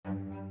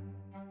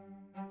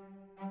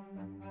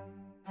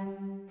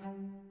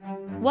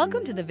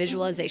Welcome to the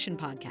Visualization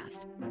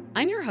Podcast.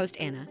 I'm your host,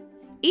 Anna.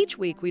 Each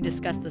week, we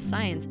discuss the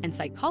science and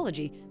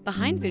psychology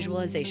behind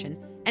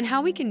visualization and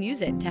how we can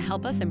use it to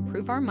help us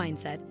improve our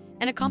mindset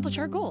and accomplish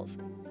our goals.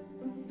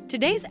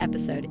 Today's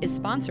episode is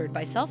sponsored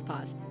by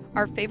Selfpause,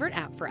 our favorite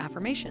app for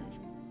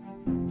affirmations.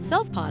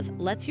 Selfpause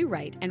lets you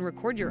write and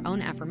record your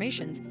own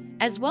affirmations,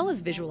 as well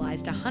as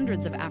visualize to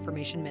hundreds of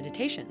affirmation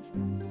meditations.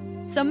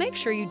 So make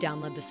sure you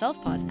download the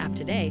Selfpause app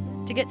today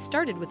to get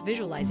started with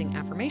visualizing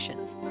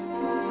affirmations.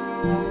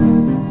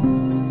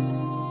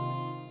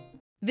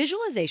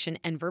 Visualization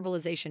and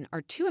verbalization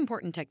are two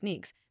important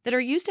techniques that are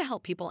used to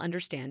help people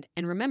understand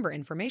and remember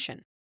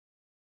information.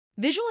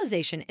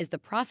 Visualization is the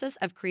process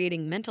of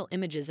creating mental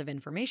images of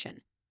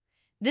information.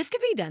 This can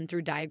be done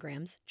through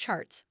diagrams,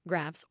 charts,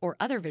 graphs, or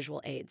other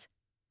visual aids.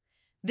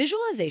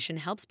 Visualization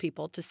helps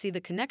people to see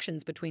the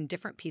connections between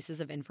different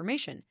pieces of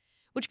information,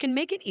 which can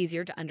make it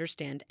easier to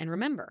understand and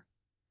remember.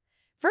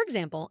 For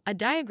example, a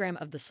diagram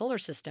of the solar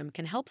system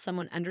can help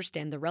someone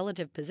understand the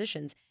relative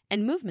positions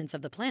and movements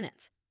of the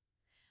planets.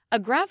 A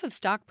graph of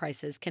stock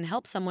prices can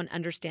help someone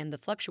understand the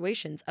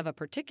fluctuations of a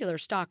particular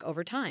stock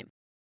over time.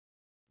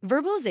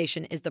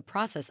 Verbalization is the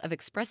process of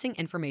expressing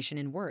information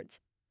in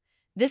words.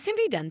 This can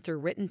be done through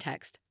written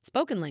text,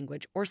 spoken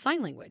language, or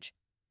sign language.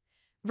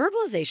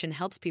 Verbalization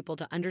helps people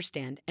to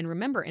understand and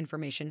remember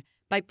information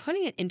by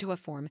putting it into a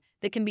form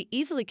that can be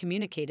easily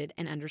communicated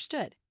and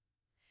understood.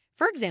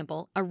 For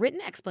example, a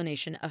written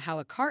explanation of how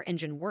a car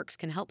engine works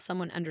can help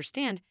someone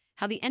understand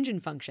how the engine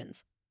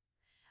functions.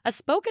 A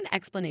spoken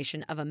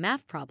explanation of a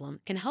math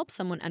problem can help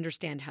someone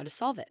understand how to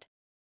solve it.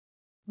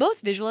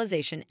 Both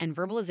visualization and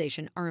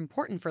verbalization are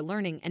important for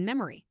learning and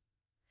memory.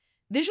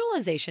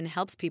 Visualization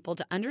helps people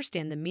to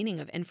understand the meaning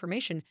of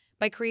information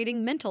by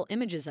creating mental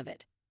images of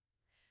it.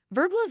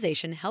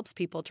 Verbalization helps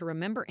people to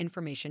remember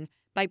information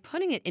by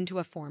putting it into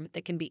a form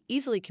that can be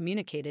easily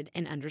communicated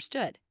and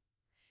understood.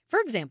 For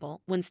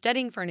example, when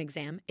studying for an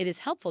exam, it is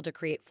helpful to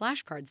create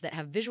flashcards that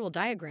have visual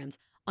diagrams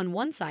on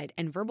one side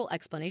and verbal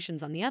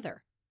explanations on the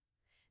other.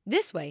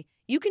 This way,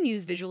 you can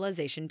use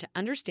visualization to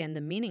understand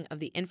the meaning of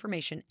the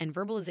information and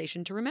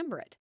verbalization to remember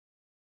it.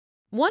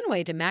 One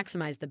way to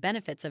maximize the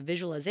benefits of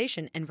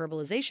visualization and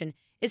verbalization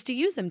is to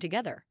use them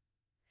together.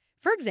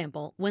 For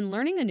example, when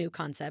learning a new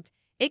concept,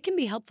 it can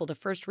be helpful to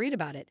first read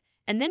about it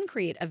and then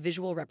create a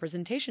visual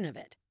representation of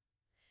it.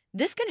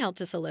 This can help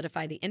to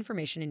solidify the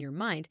information in your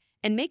mind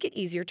and make it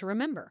easier to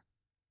remember.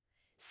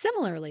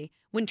 Similarly,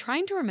 when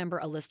trying to remember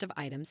a list of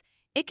items,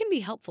 it can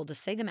be helpful to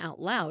say them out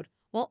loud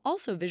while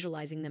also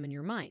visualizing them in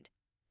your mind.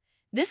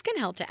 This can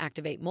help to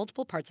activate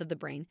multiple parts of the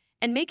brain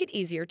and make it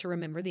easier to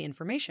remember the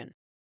information.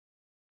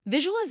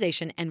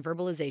 Visualization and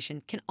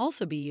verbalization can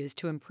also be used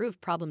to improve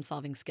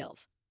problem-solving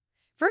skills.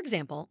 For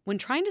example, when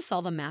trying to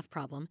solve a math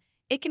problem,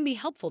 it can be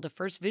helpful to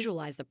first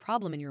visualize the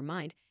problem in your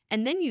mind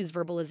and then use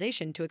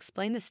verbalization to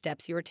explain the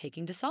steps you are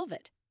taking to solve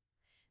it.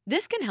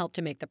 This can help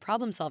to make the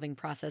problem-solving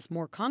process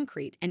more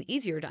concrete and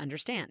easier to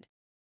understand.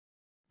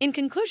 In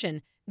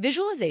conclusion,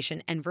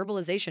 visualization and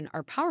verbalization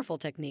are powerful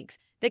techniques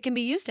that can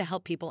be used to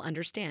help people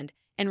understand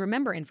and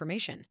remember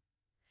information.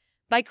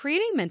 By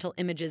creating mental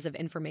images of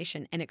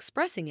information and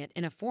expressing it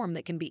in a form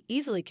that can be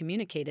easily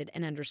communicated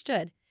and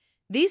understood,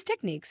 these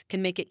techniques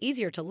can make it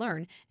easier to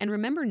learn and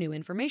remember new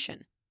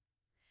information.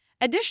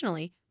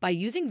 Additionally, by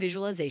using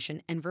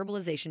visualization and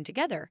verbalization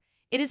together,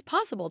 it is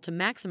possible to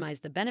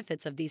maximize the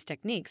benefits of these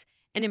techniques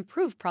and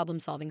improve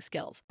problem-solving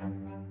skills.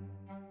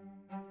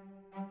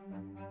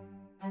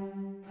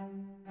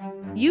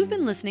 You've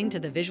been listening to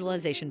the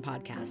Visualization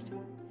Podcast.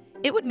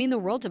 It would mean the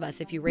world to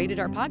us if you rated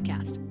our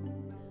podcast.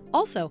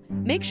 Also,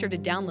 make sure to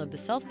download the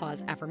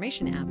Selfpause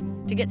affirmation app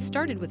to get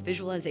started with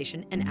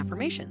visualization and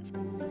affirmations.